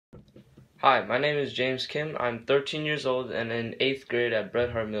Hi, my name is James Kim. I'm 13 years old and in 8th grade at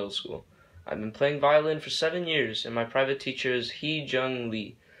Bret Harte Middle School. I've been playing violin for 7 years and my private teacher is Hee Jung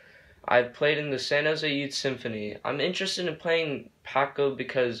Lee. I've played in the San Jose Youth Symphony. I'm interested in playing PACO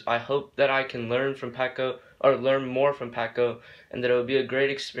because I hope that I can learn from PACO or learn more from PACO and that it will be a great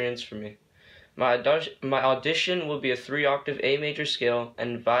experience for me. My audition will be a 3-octave A major scale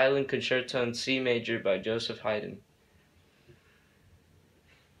and Violin Concerto in C major by Joseph Haydn.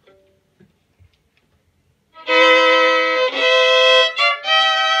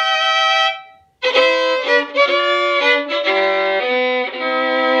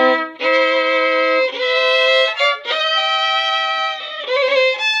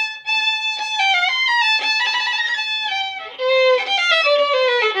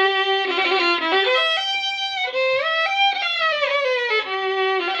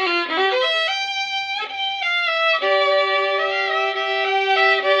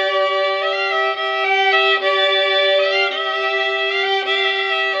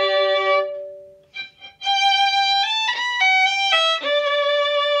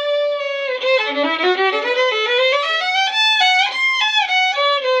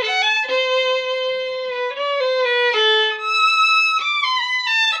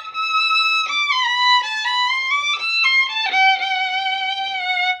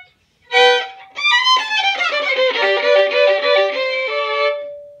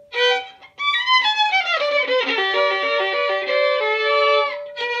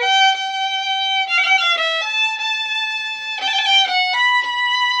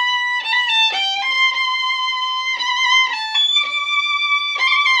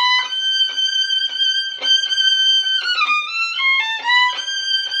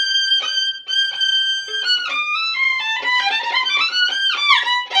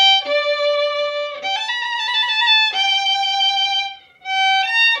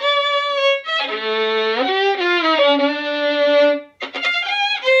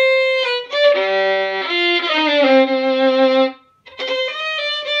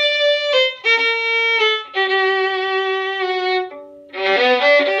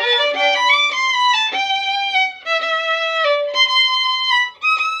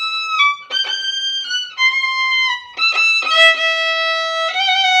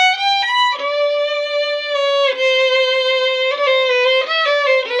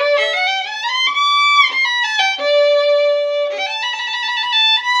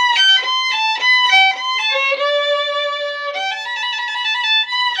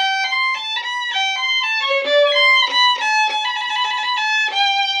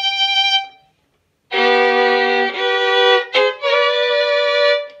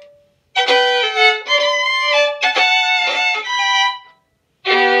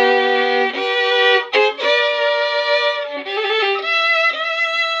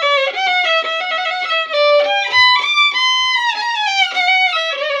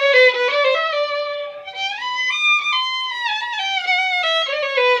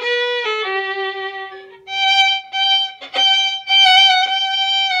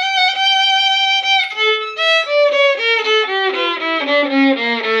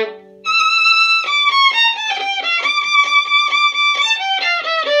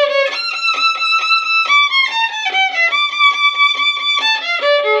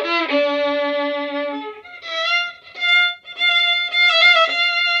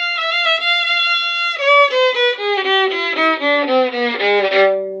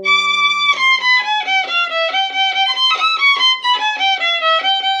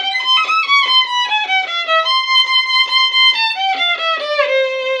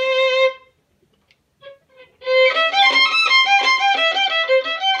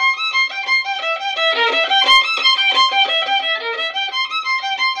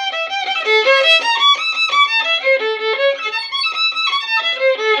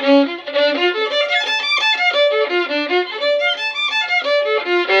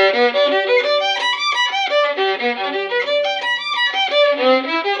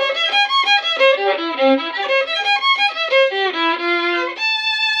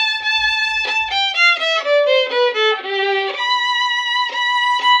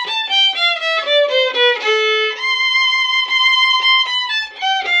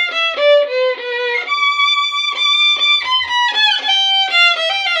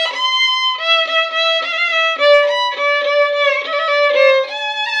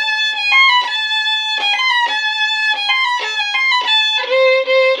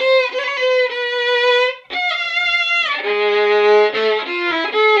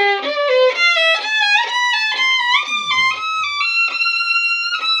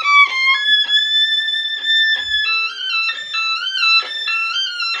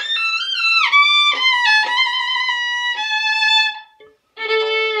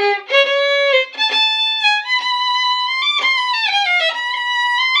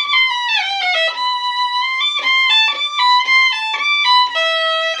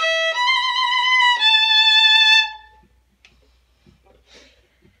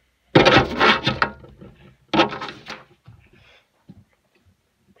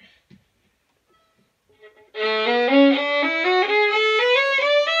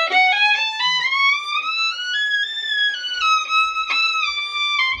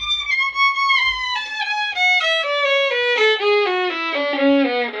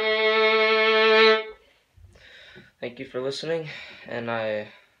 for listening, and I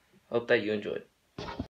hope that you enjoyed.